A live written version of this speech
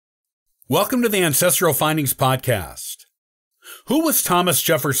Welcome to the Ancestral Findings Podcast. Who was Thomas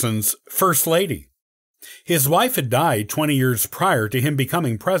Jefferson's First Lady? His wife had died 20 years prior to him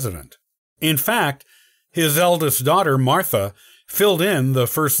becoming president. In fact, his eldest daughter, Martha, filled in the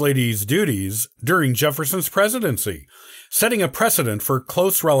First Lady's duties during Jefferson's presidency, setting a precedent for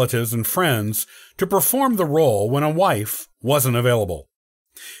close relatives and friends to perform the role when a wife wasn't available.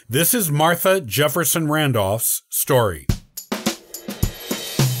 This is Martha Jefferson Randolph's story.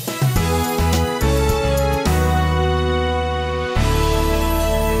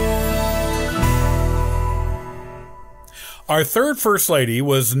 Our third First Lady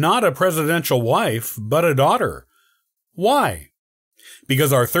was not a presidential wife, but a daughter. Why?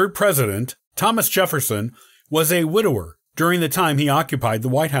 Because our third president, Thomas Jefferson, was a widower during the time he occupied the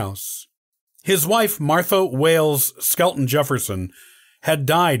White House. His wife, Martha Wales Skelton Jefferson, had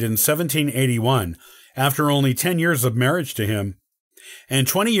died in 1781 after only 10 years of marriage to him, and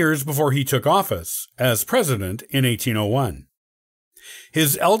 20 years before he took office as president in 1801.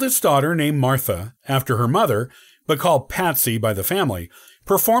 His eldest daughter, named Martha, after her mother, but called Patsy by the family,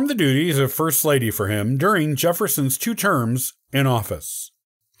 performed the duties of First Lady for him during Jefferson's 2 terms in office.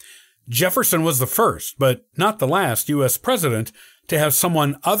 Jefferson was the first, but not the last, U.S. president to have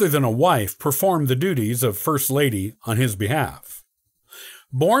someone other than a wife perform the duties of First Lady on his behalf.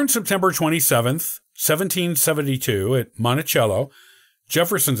 Born September 27, 1772, at Monticello,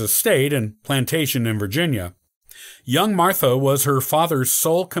 Jefferson's estate and plantation in Virginia, young Martha was her father's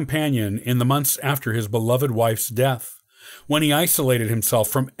sole companion in the months after his beloved wife's death, when he isolated himself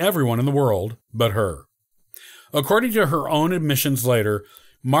from everyone in the world but her. According to her own admissions later,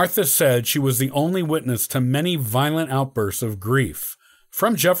 Martha said she was the only witness to many violent outbursts of grief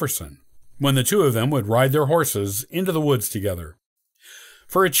from Jefferson when the two of them would ride their horses into the woods together.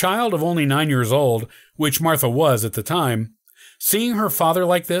 For a child of only 9 years old, which Martha was at the time, seeing her father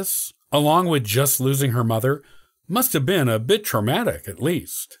like this, along with just losing her mother, must have been a bit traumatic, at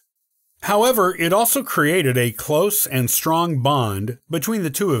least. However, it also created a close and strong bond between the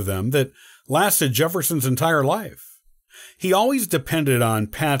two of them that lasted Jefferson's entire life. He always depended on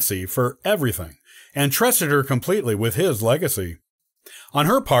Patsy for everything and trusted her completely with his legacy. On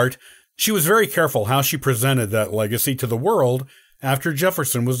her part, she was very careful how she presented that legacy to the world after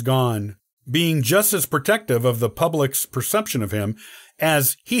Jefferson was gone, being just as protective of the public's perception of him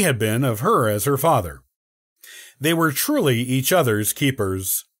as he had been of her as her father. They were truly each other's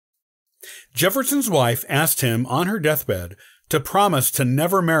keepers. Jefferson's wife asked him on her deathbed to promise to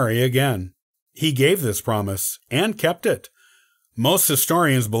never marry again. He gave this promise and kept it. Most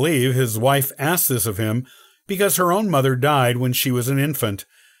historians believe his wife asked this of him because her own mother died when she was an infant,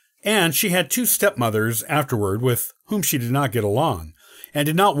 and she had 2 stepmothers afterward with whom she did not get along, and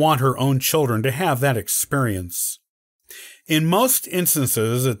did not want her own children to have that experience. In most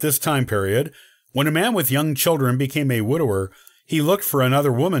instances at this time period, when a man with young children became a widower, he looked for another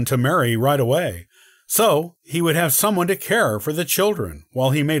woman to marry right away, so he would have someone to care for the children while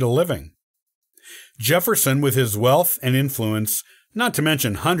he made a living. Jefferson, with his wealth and influence, not to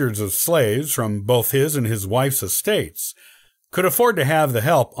mention hundreds of slaves from both his and his wife's estates, could afford to have the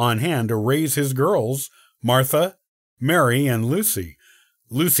help on hand to raise his girls, Martha, Mary, and Lucy.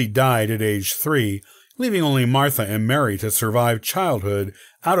 Lucy died at age 3, leaving only Martha and Mary to survive childhood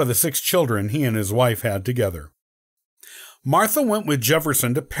out of the 6 children he and his wife had together. Martha went with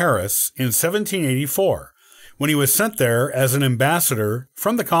Jefferson to Paris in 1784, when he was sent there as an ambassador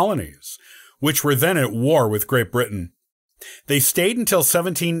from the colonies, which were then at war with Great Britain. They stayed until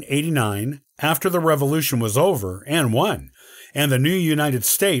 1789, after the Revolution was over and won, and the new United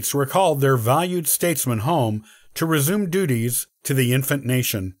States recalled their valued statesman home to resume duties to the infant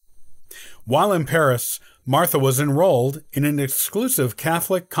nation. While in Paris, Martha was enrolled in an exclusive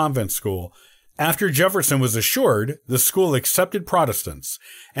Catholic convent school after Jefferson was assured the school accepted Protestants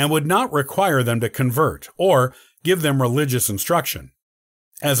and would not require them to convert or give them religious instruction.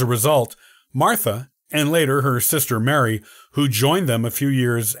 As a result, Martha, and later her sister Mary, who joined them a few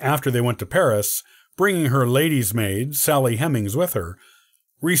years after they went to Paris, bringing her lady's maid, Sally Hemings, with her,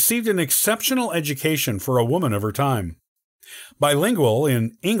 received an exceptional education for a woman of her time. Bilingual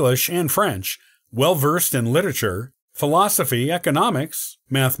in English and French, well-versed in literature, philosophy, economics,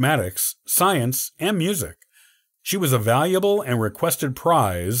 mathematics, science, and music, she was a valuable and requested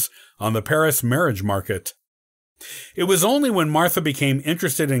prize on the Paris marriage market. It was only when Martha became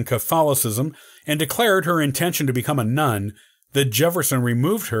interested in Catholicism and declared her intention to become a nun that Jefferson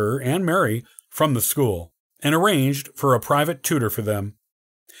removed her and Mary from the school and arranged for a private tutor for them.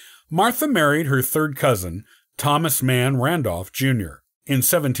 Martha married her third cousin, Thomas Randolph, Jr., in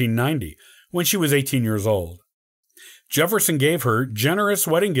 1790, when she was 18 years old. Jefferson gave her generous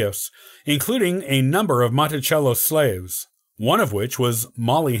wedding gifts, including a number of Monticello's slaves, one of which was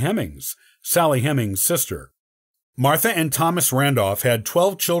Molly Hemings, Sally Hemings' sister. Martha and Thomas Randolph had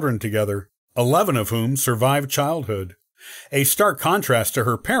 12 children together, 11 of whom survived childhood, a stark contrast to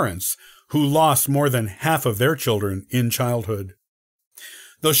her parents, who lost more than half of their children in childhood.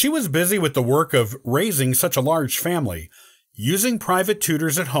 Though she was busy with the work of raising such a large family, using private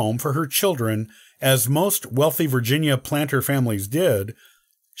tutors at home for her children, as most wealthy Virginia planter families did,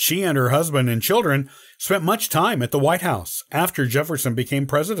 she and her husband and children spent much time at the White House after Jefferson became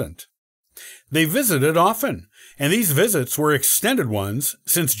president. They visited often, and these visits were extended ones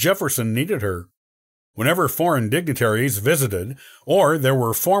since Jefferson needed her. Whenever foreign dignitaries visited, or there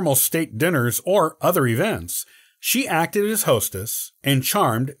were formal state dinners or other events, she acted as hostess and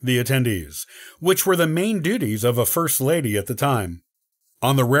charmed the attendees, which were the main duties of a first lady at the time.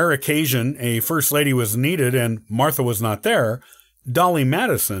 On the rare occasion a first lady was needed and Martha was not there, Dolly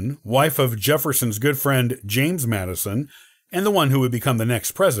Madison, wife of Jefferson's good friend James Madison, and the one who would become the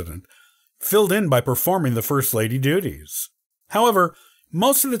next president, filled in by performing the first lady duties. However,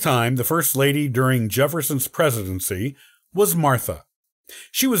 most of the time, the first lady during Jefferson's presidency was Martha.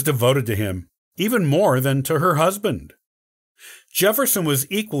 She was devoted to him, even more than to her husband. Jefferson was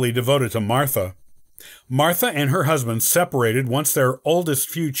equally devoted to Martha. Martha and her husband separated once their oldest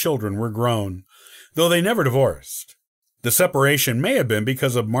few children were grown, though they never divorced. The separation may have been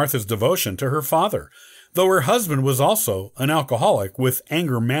because of Martha's devotion to her father, though her husband was also an alcoholic with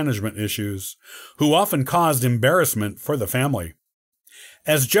anger management issues, who often caused embarrassment for the family.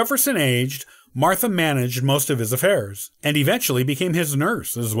 As Jefferson aged, Martha managed most of his affairs, and eventually became his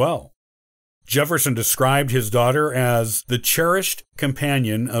nurse as well. Jefferson described his daughter as the cherished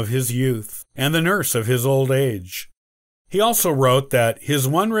companion of his youth and the nurse of his old age. He also wrote that his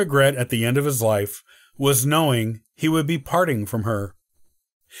one regret at the end of his life was knowing he would be parting from her.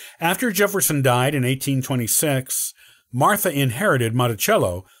 After Jefferson died in 1826, Martha inherited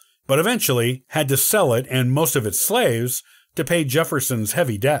Monticello, but eventually had to sell it and most of its slaves to pay Jefferson's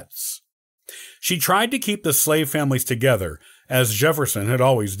heavy debts. She tried to keep the slave families together, as Jefferson had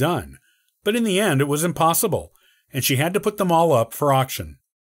always done, but in the end it was impossible, and she had to put them all up for auction.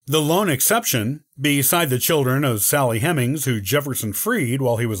 The lone exception, beside the children of Sally Hemings, who Jefferson freed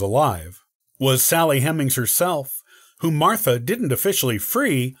while he was alive, was Sally Hemings herself, whom Martha didn't officially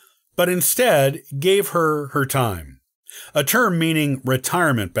free, but instead gave her time, a term meaning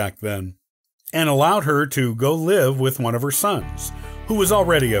retirement back then, and allowed her to go live with one of her sons, who was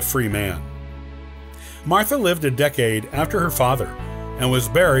already a free man. Martha lived a decade after her father and was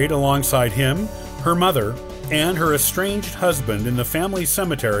buried alongside him, her mother, and her estranged husband in the family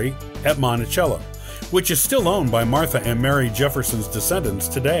cemetery at Monticello, which is still owned by Martha and Mary Jefferson's descendants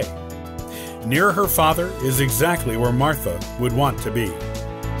today. Near her father is exactly where Martha would want to be.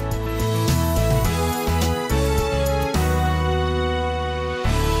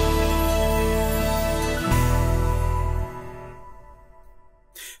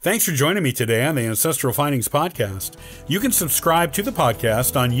 Thanks for joining me today on the Ancestral Findings Podcast. You can subscribe to the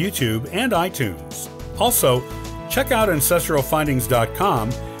podcast on YouTube and iTunes. Also, check out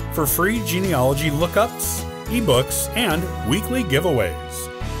ancestralfindings.com for free genealogy lookups, ebooks, and weekly giveaways.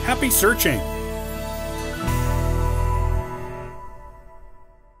 Happy searching!